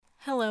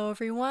Hello,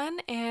 everyone,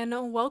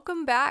 and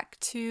welcome back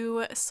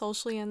to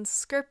Socially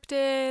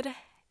Unscripted.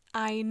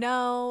 I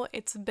know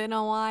it's been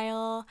a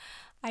while.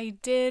 I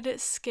did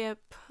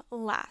skip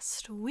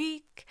last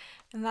week,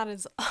 and that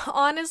is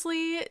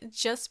honestly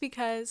just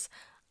because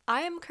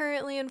I am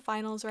currently in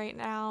finals right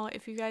now.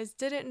 If you guys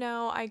didn't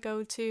know, I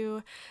go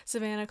to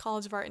Savannah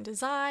College of Art and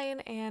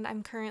Design, and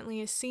I'm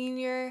currently a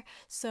senior.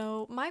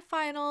 So my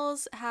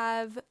finals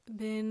have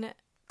been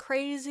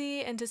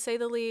crazy, and to say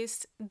the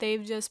least,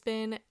 they've just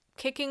been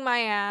kicking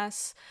my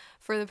ass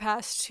for the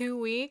past 2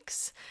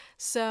 weeks.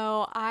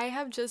 So I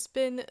have just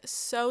been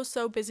so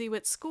busy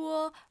with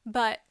school,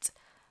 but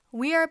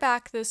we are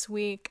back this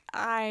week.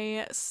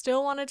 I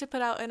still wanted to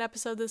put out an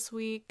episode this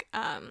week,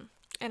 and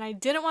I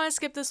didn't want to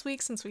skip this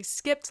week since we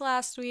skipped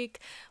last week,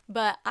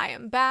 but I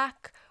am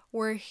back.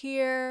 We're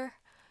here.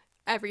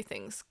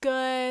 Everything's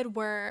good.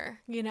 We're,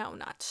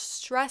 not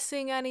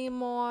stressing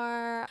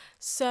anymore.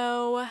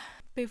 So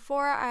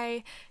before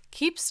I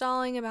keep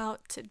stalling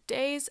about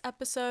today's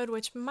episode,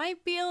 which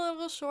might be a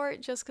little short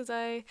just because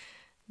I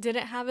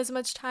didn't have as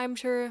much time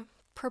to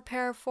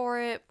prepare for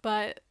it,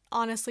 but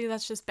honestly,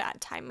 that's just bad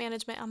time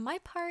management on my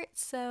part,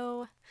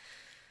 so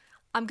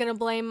I'm gonna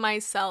blame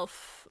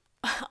myself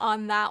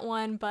on that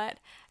one. But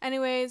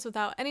anyways,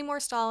 without any more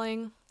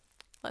stalling,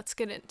 let's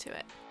get into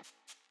it.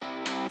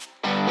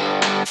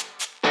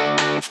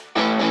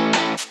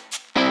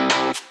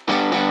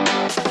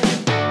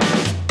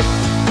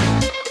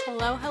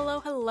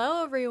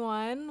 Hello,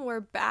 everyone. We're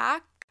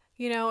back.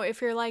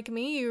 If you're like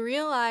me, you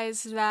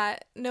realize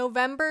that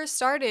November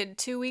started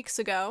 2 weeks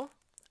ago.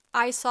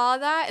 I saw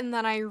that and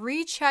then I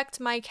rechecked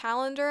my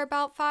calendar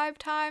about 5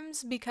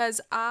 times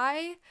because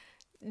I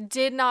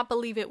did not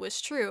believe it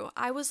was true.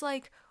 I was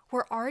like,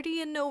 we're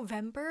already in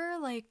November?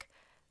 Like,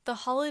 the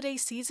holiday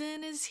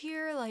season is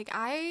here?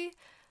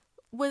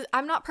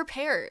 I'm not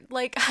prepared.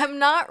 Like, I'm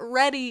not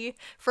ready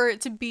for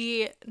it to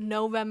be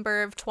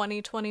November of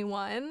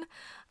 2021.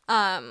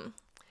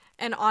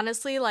 And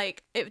honestly,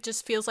 like, it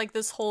just feels like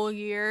this whole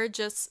year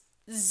just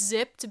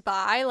zipped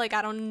by. Like,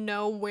 I don't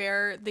know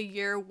where the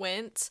year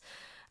went.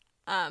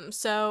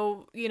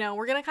 So,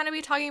 we're going to kind of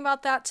be talking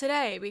about that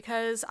today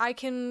because I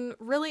can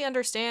really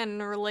understand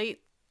and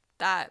relate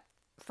that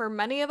for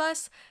many of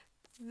us,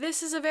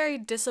 this is a very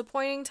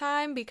disappointing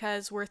time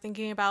because we're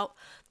thinking about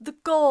the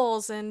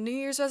goals and New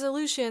Year's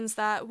resolutions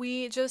that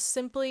we just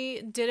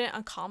simply didn't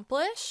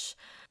accomplish.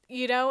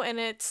 And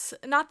it's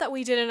not that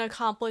we didn't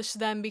accomplish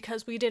them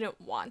because we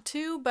didn't want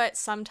to, but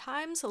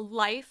sometimes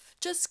life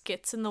just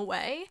gets in the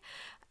way.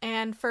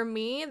 And for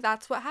me,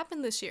 that's what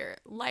happened this year.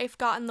 Life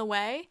got in the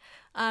way.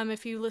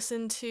 If you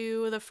listen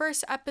to the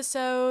first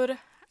episode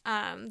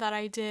that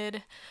I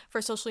did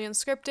for Socially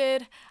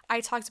Unscripted, I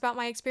talked about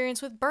my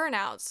experience with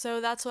burnout. So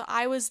that's what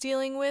I was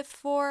dealing with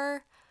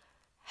for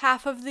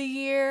half of the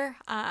year.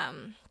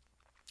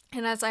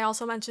 And as I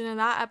also mentioned in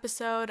that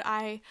episode,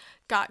 I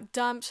got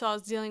dumped, so I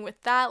was dealing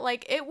with that.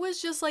 Like, it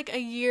was just like a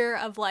year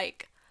of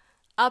like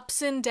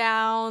ups and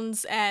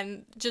downs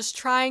and just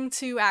trying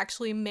to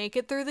actually make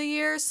it through the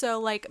year. So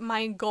like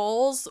my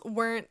goals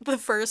weren't the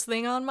first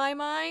thing on my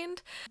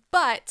mind.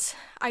 But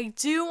I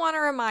do want to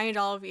remind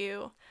all of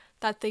you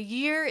that the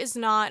year is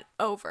not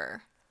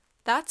over.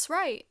 That's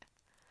right.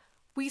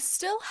 We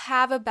still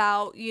have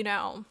about,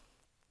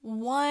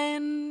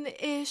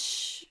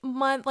 one-ish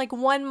month, like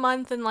 1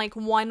 month and like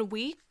 1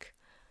 week.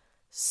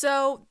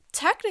 So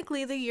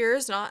technically the year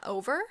is not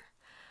over.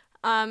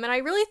 And I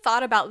really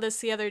thought about this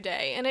the other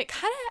day, and it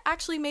kind of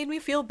actually made me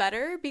feel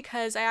better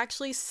because I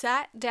actually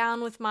sat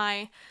down with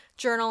my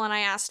journal and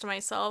I asked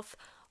myself,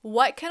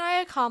 what can I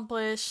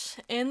accomplish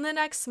in the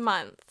next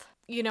month?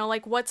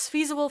 Like what's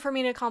feasible for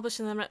me to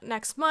accomplish in the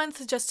next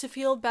month just to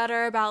feel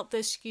better about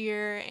this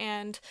year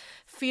and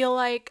feel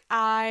like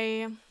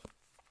I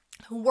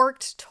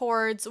worked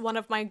towards one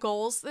of my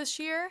goals this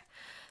year.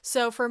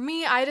 So for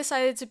me, I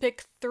decided to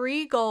pick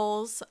 3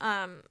 goals,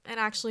 and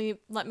actually,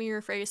 let me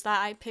rephrase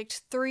that. I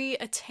picked 3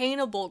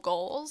 attainable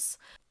goals.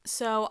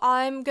 So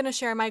I'm going to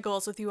share my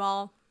goals with you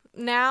all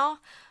now,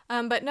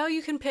 but no,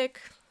 you can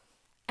pick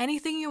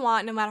anything you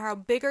want, no matter how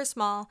big or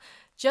small.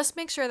 Just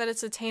make sure that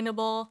it's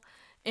attainable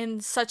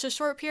in such a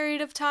short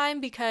period of time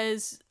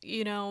because,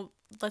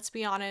 let's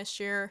be honest,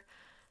 you're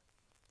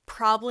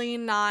probably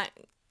not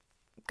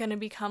gonna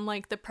become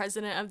like the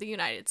president of the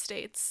United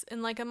States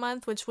in like a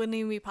month, which wouldn't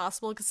even be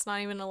possible because it's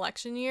not even an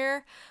election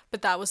year,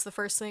 but that was the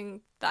first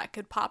thing that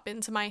could pop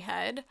into my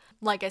head.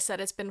 Like I said,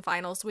 it's been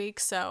finals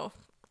week, so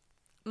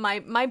my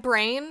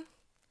brain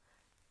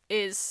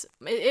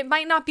it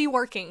might not be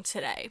working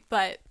today,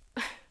 but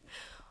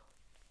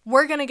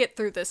we're gonna get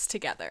through this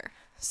together.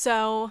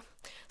 So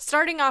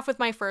starting off with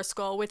my first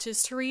goal, which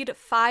is to read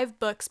 5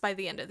 books by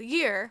the end of the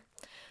year,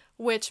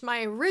 which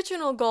my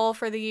original goal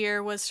for the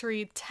year was to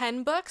read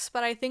 10 books,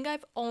 but I think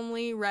I've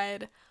only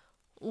read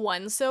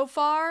 1 so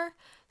far.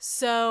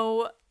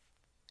 So,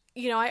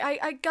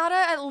 I gotta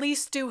at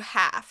least do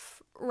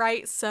half,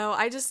 right? So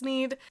I just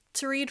need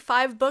to read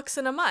 5 books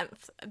in a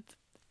month.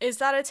 Is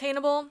that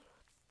attainable?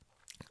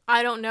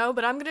 I don't know,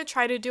 but I'm going to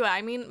try to do it.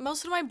 I mean,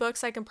 most of my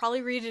books I can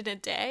probably read in a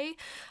day.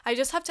 I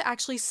just have to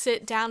actually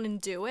sit down and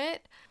do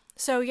it.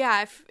 So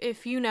yeah,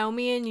 if you know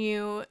me and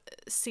you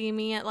see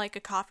me at like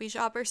a coffee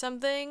shop or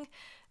something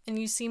and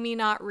you see me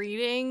not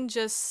reading,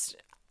 just,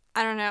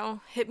 I don't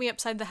know, hit me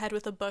upside the head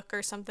with a book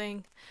or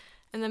something,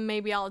 and then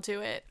maybe I'll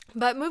do it.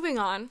 But moving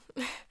on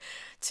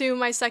to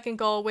my second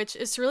goal, which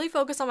is to really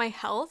focus on my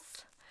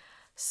health.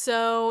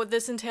 So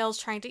this entails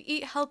trying to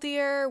eat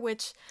healthier,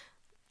 which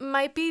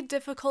might be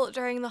difficult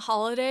during the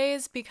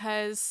holidays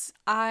because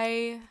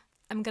I'm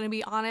going to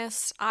be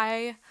honest,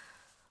 I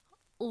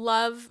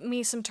love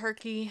me some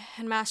turkey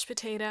and mashed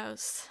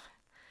potatoes.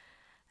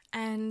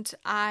 And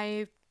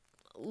I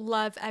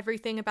love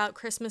everything about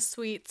Christmas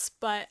sweets,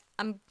 but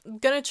I'm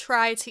going to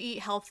try to eat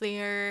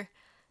healthier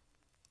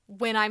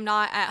when I'm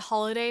not at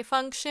holiday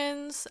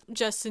functions,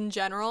 just in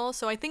general.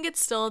 So I think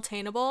it's still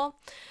attainable.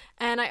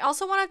 And I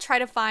also want to try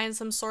to find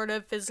some sort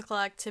of physical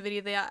activity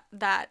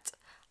that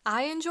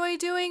I enjoy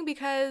doing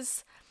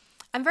because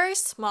I'm very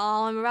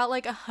small. I'm about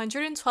like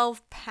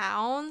 112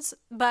 pounds,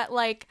 but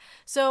like,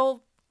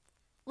 so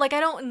like I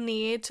don't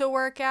need to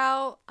work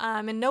out,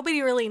 and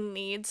nobody really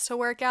needs to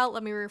work out.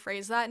 Let me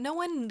rephrase that. No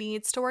one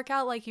needs to work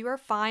out. Like, you are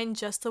fine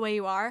just the way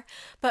you are.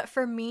 But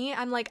for me,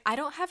 I'm like, I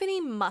don't have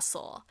any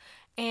muscle.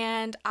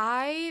 And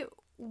I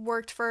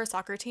worked for a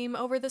soccer team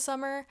over the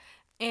summer,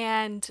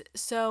 and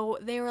so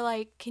they were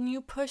like, can you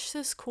push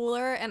this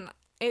cooler? And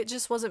it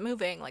just wasn't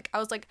moving. Like, I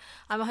was like,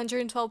 I'm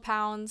 112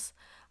 pounds.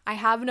 I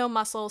have no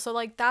muscle. So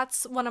like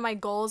that's one of my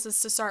goals,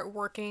 is to start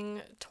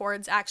working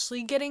towards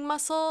actually getting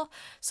muscle.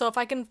 So if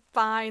I can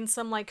find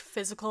some like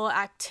physical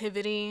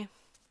activity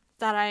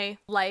that I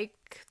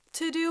like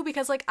to do,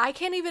 because like I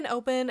can't even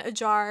open a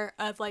jar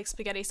of like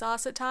spaghetti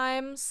sauce at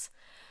times.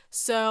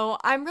 So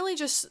I'm really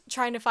just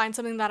trying to find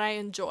something that I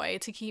enjoy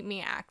to keep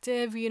me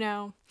active, you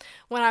know.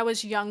 When I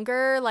was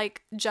younger,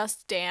 like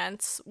Just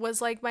Dance was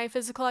like my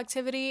physical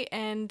activity,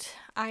 and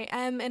I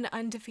am an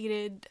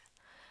undefeated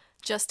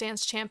Just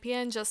Dance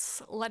champion,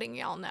 just letting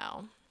y'all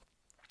know.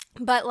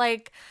 But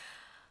like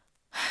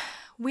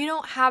we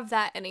don't have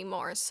that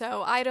anymore,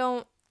 so I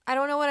don't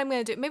know what I'm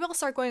going to do. Maybe I'll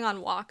start going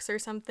on walks or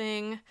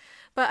something.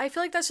 But I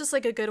feel like that's just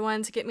like a good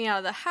one to get me out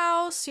of the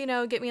house, you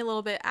know, get me a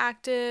little bit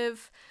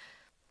active,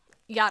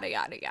 yada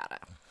yada yada.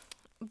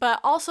 But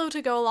also,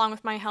 to go along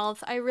with my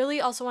health, I really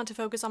also want to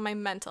focus on my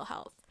mental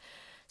health.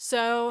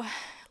 So,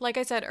 like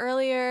I said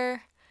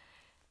earlier,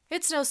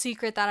 it's no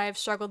secret that I've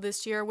struggled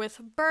this year with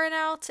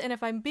burnout, and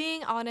if I'm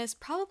being honest,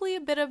 probably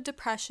a bit of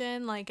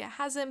depression. Like, it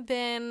hasn't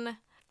been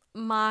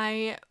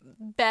my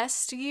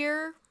best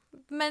year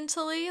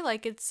mentally.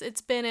 Like,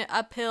 it's been an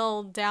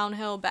uphill,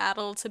 downhill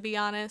battle, to be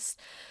honest.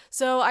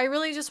 So I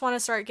really just want to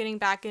start getting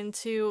back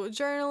into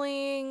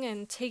journaling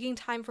and taking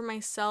time for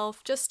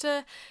myself, just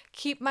to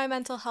keep my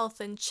mental health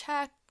in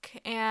check,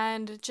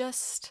 and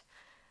just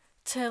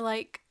to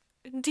like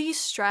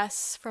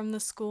de-stress from the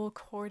school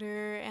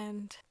quarter,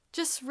 and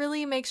just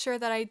really make sure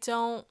that I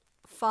don't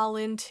fall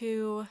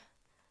into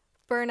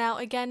burnout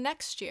again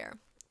next year.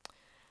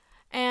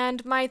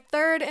 And my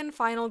third and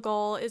final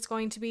goal is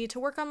going to be to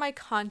work on my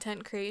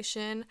content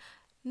creation,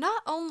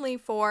 not only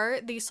for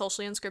the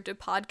Socially Unscripted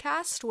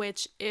podcast,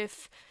 which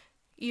if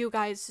you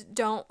guys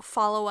don't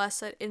follow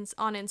us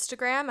on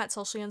Instagram at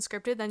Socially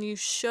Unscripted, then you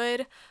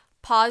should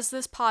pause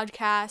this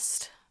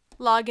podcast,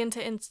 log into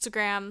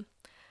Instagram,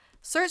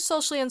 search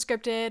Socially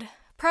Unscripted,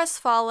 press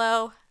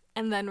follow,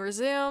 and then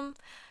resume.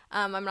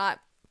 I'm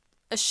not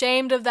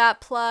ashamed of that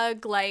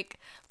plug. Like,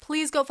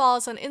 please go follow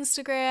us on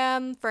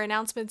Instagram for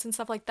announcements and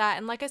stuff like that.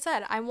 And like I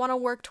said, I want to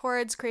work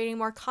towards creating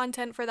more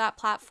content for that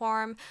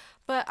platform,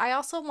 but I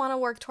also want to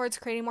work towards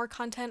creating more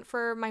content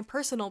for my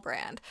personal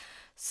brand.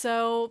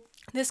 So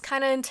this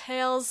kind of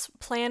entails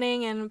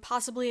planning and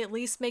possibly at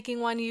least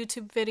making one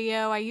YouTube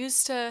video. I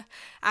used to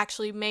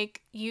actually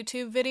make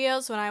YouTube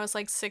videos when I was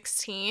like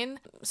 16,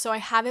 so I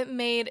haven't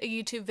made a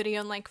YouTube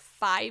video in like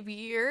 5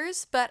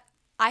 years, but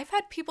I've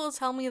had people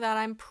tell me that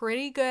I'm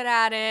pretty good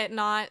at it,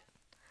 not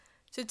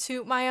to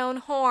toot my own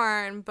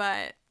horn,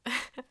 but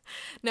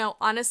no,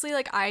 honestly,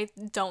 like I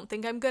don't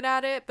think I'm good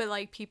at it, but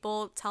like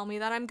people tell me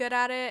that I'm good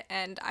at it,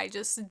 and I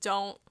just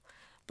don't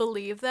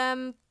believe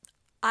them.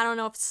 I don't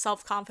know if it's a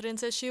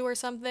self-confidence issue or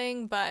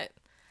something, but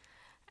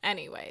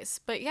anyways.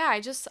 But yeah,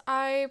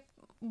 I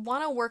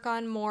want to work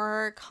on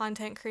more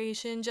content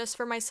creation just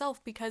for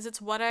myself, because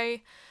it's what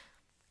I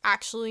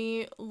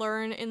actually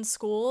learn in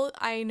school.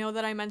 I know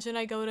that I mentioned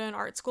I go to an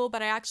art school,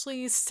 but I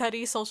actually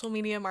study social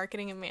media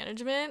marketing and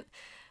management,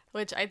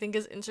 which I think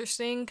is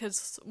interesting,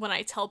 because when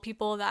I tell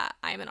people that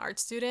I'm an art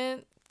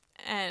student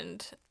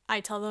and I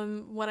tell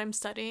them what I'm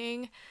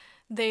studying,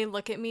 they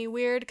look at me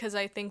weird, because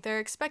I think they're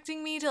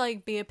expecting me to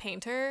like be a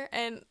painter.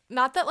 And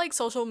not that like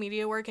social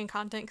media work and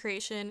content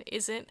creation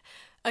isn't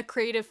a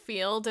creative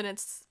field, and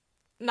it's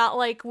not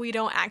like we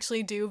don't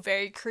actually do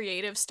very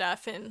creative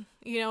stuff, and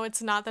you know,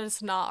 it's not that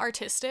it's not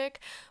artistic,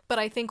 but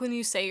I think when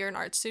you say you're an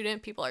art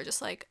student, people are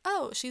just like,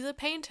 oh, she's a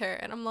painter,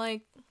 and I'm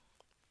like,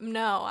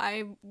 No,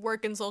 I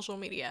work in social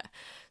media.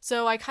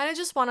 So I kind of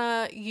just want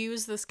to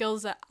use the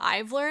skills that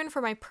I've learned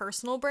for my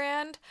personal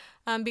brand,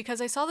 because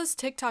I saw this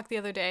TikTok the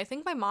other day. I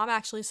think my mom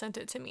actually sent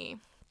it to me.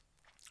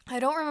 I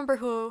don't remember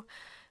who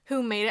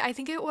made it. I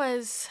think it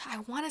was, I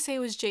want to say it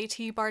was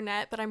JT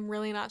Barnett, but I'm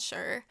really not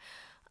sure.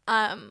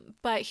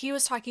 But he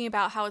was talking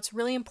about how it's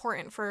really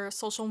important for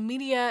social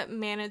media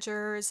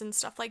managers and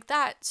stuff like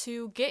that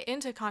to get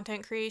into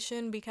content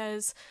creation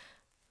because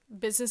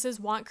businesses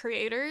want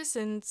creators,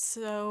 and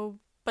so,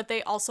 but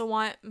they also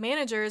want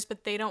managers,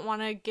 but they don't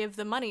want to give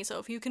the money. So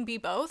if you can be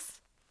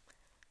both,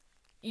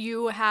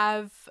 you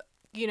have,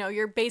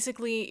 you're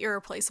basically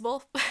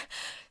irreplaceable.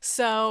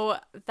 So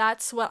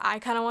that's what I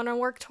kind of want to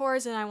work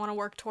towards. And I want to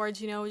work towards,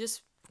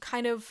 just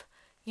kind of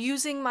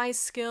using my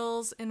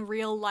skills in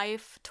real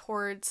life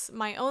towards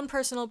my own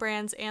personal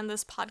brands and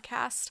this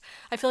podcast.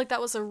 I feel like that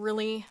was a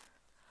really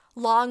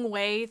long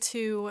way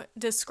to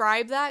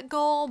describe that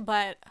goal,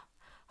 but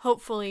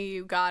hopefully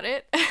you got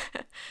it.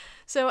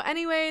 So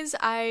anyways,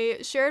 I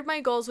shared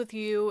my goals with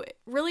you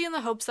really in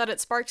the hopes that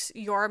it sparks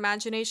your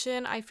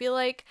imagination. I feel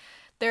like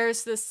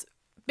there's this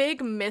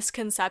big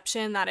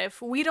misconception that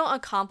if we don't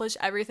accomplish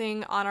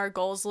everything on our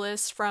goals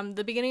list from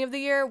the beginning of the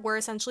year, we're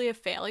essentially a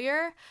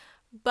failure.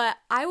 But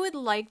I would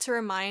like to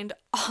remind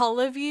all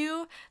of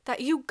you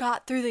that you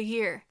got through the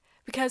year.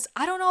 Because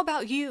I don't know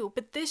about you,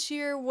 but this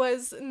year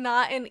was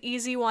not an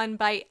easy one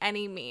by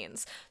any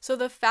means. So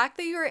the fact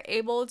that you were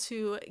able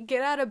to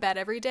get out of bed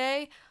every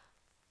day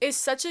is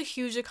such a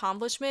huge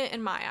accomplishment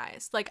in my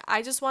eyes. Like,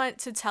 I just want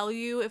to tell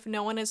you, if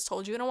no one has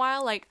told you in a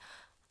while, like,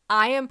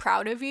 I am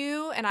proud of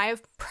you, and I am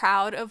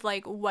proud of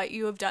like what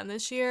you have done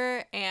this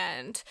year.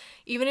 And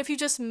even if you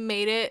just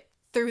made it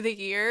through the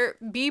year,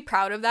 be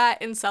proud of that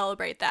and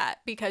celebrate that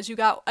because you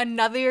got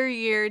another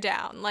year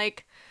down.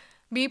 Like,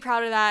 be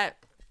proud of that.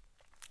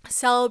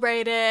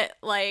 Celebrate it.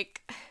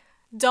 Like,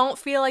 don't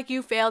feel like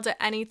you failed at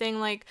anything.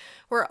 Like,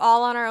 we're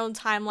all on our own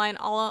timeline,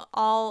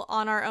 all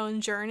on our own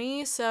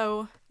journey.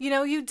 So,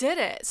 you did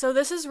it. So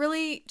this is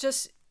really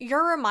just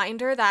your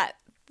reminder that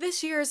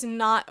this year is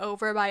not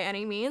over by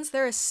any means.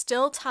 There is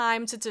still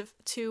time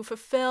to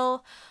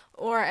fulfill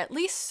or at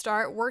least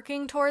start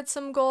working towards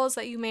some goals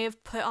that you may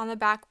have put on the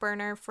back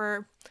burner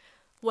for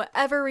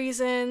whatever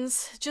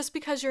reasons. Just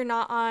because you're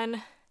not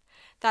on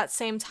that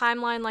same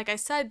timeline, like I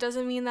said,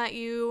 doesn't mean that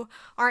you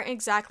aren't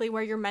exactly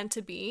where you're meant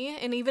to be.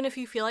 And even if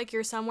you feel like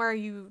you're somewhere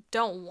you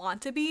don't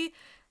want to be,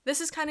 this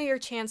is kind of your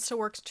chance to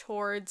work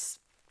towards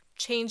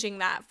changing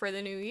that for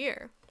the new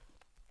year.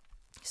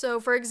 So,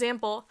 for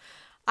example,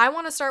 I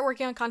want to start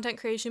working on content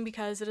creation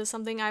because it is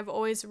something I've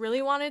always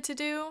really wanted to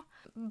do,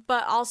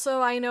 but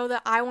also I know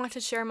that I want to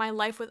share my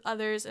life with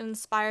others and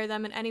inspire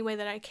them in any way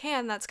that I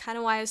can. That's kind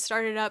of why I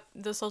started up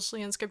the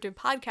Socially Unscripted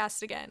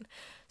podcast again.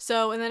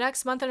 So in the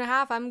next month and a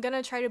half, I'm going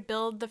to try to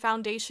build the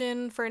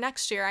foundation for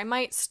next year. I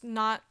might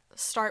not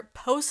start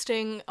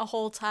posting a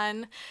whole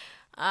ton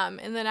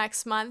in the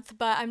next month,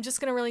 but I'm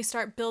just going to really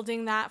start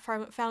building that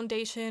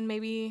foundation,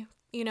 maybe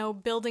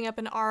building up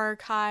an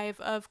archive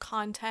of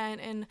content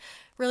and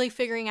really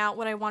figuring out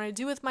what I want to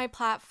do with my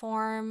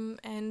platform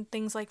and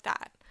things like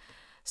that.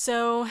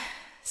 So,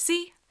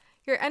 see,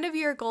 your end of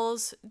year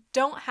goals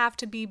don't have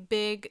to be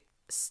big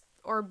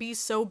or be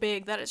so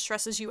big that it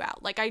stresses you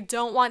out. Like, I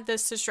don't want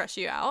this to stress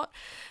you out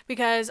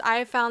because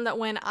I found that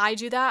when I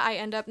do that, I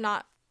end up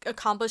not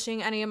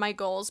accomplishing any of my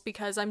goals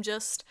because I'm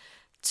just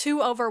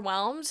too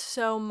overwhelmed.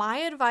 So my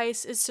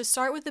advice is to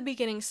start with the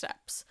beginning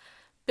steps.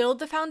 Build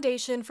the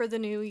foundation for the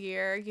new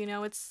year.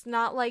 It's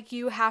not like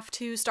you have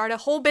to start a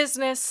whole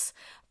business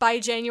by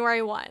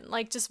January 1.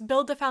 Like, just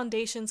build the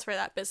foundations for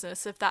that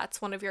business if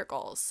that's one of your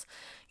goals.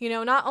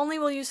 Not only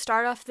will you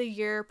start off the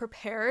year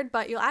prepared,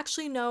 but you'll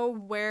actually know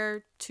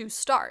where to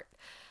start.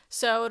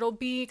 So it'll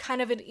be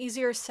kind of an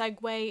easier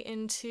segue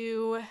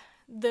into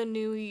the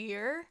new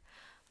year.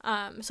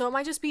 So it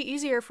might just be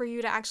easier for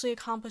you to actually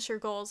accomplish your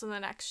goals in the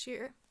next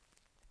year.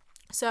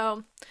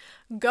 So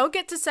go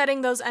get to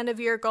setting those end of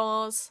year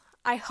goals.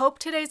 I hope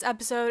today's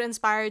episode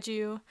inspired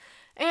you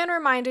and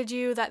reminded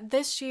you that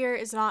this year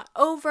is not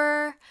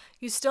over.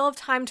 You still have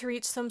time to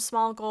reach some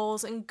small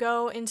goals and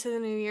go into the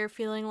new year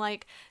feeling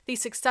like the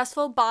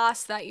successful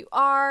boss that you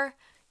are.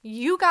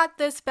 You got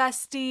this,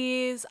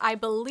 besties. I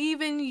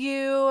believe in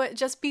you.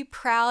 Just be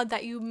proud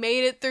that you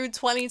made it through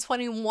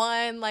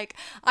 2021. Like,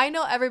 I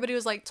know everybody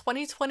was like,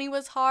 2020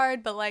 was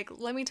hard, but like,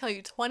 let me tell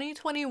you,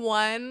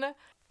 2021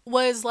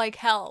 was like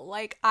hell.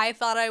 Like, I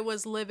thought I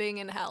was living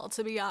in hell,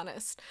 to be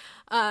honest.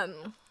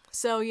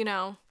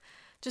 So,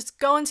 just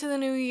go into the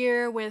new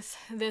year with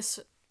this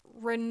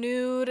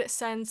renewed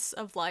sense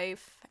of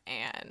life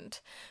and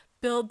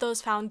build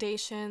those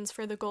foundations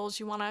for the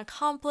goals you want to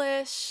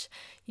accomplish.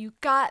 You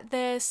got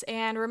this.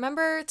 And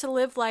remember to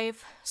live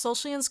life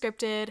socially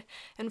unscripted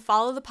and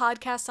follow the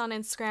podcast on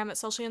Instagram at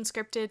socially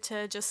unscripted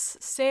to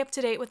just stay up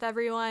to date with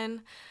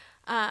everyone,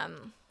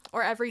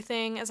 or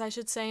everything, as I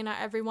should say,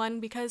 not everyone,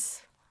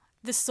 because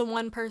this is a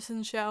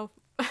one-person show.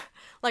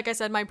 Like I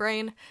said, my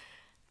brain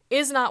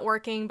is not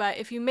working, but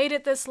if you made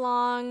it this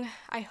long,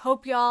 I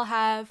hope y'all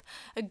have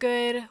a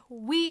good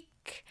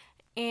week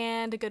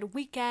and a good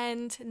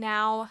weekend.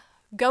 Now,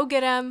 go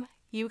get 'em.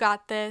 You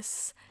got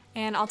this.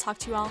 And I'll talk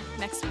to you all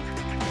next week.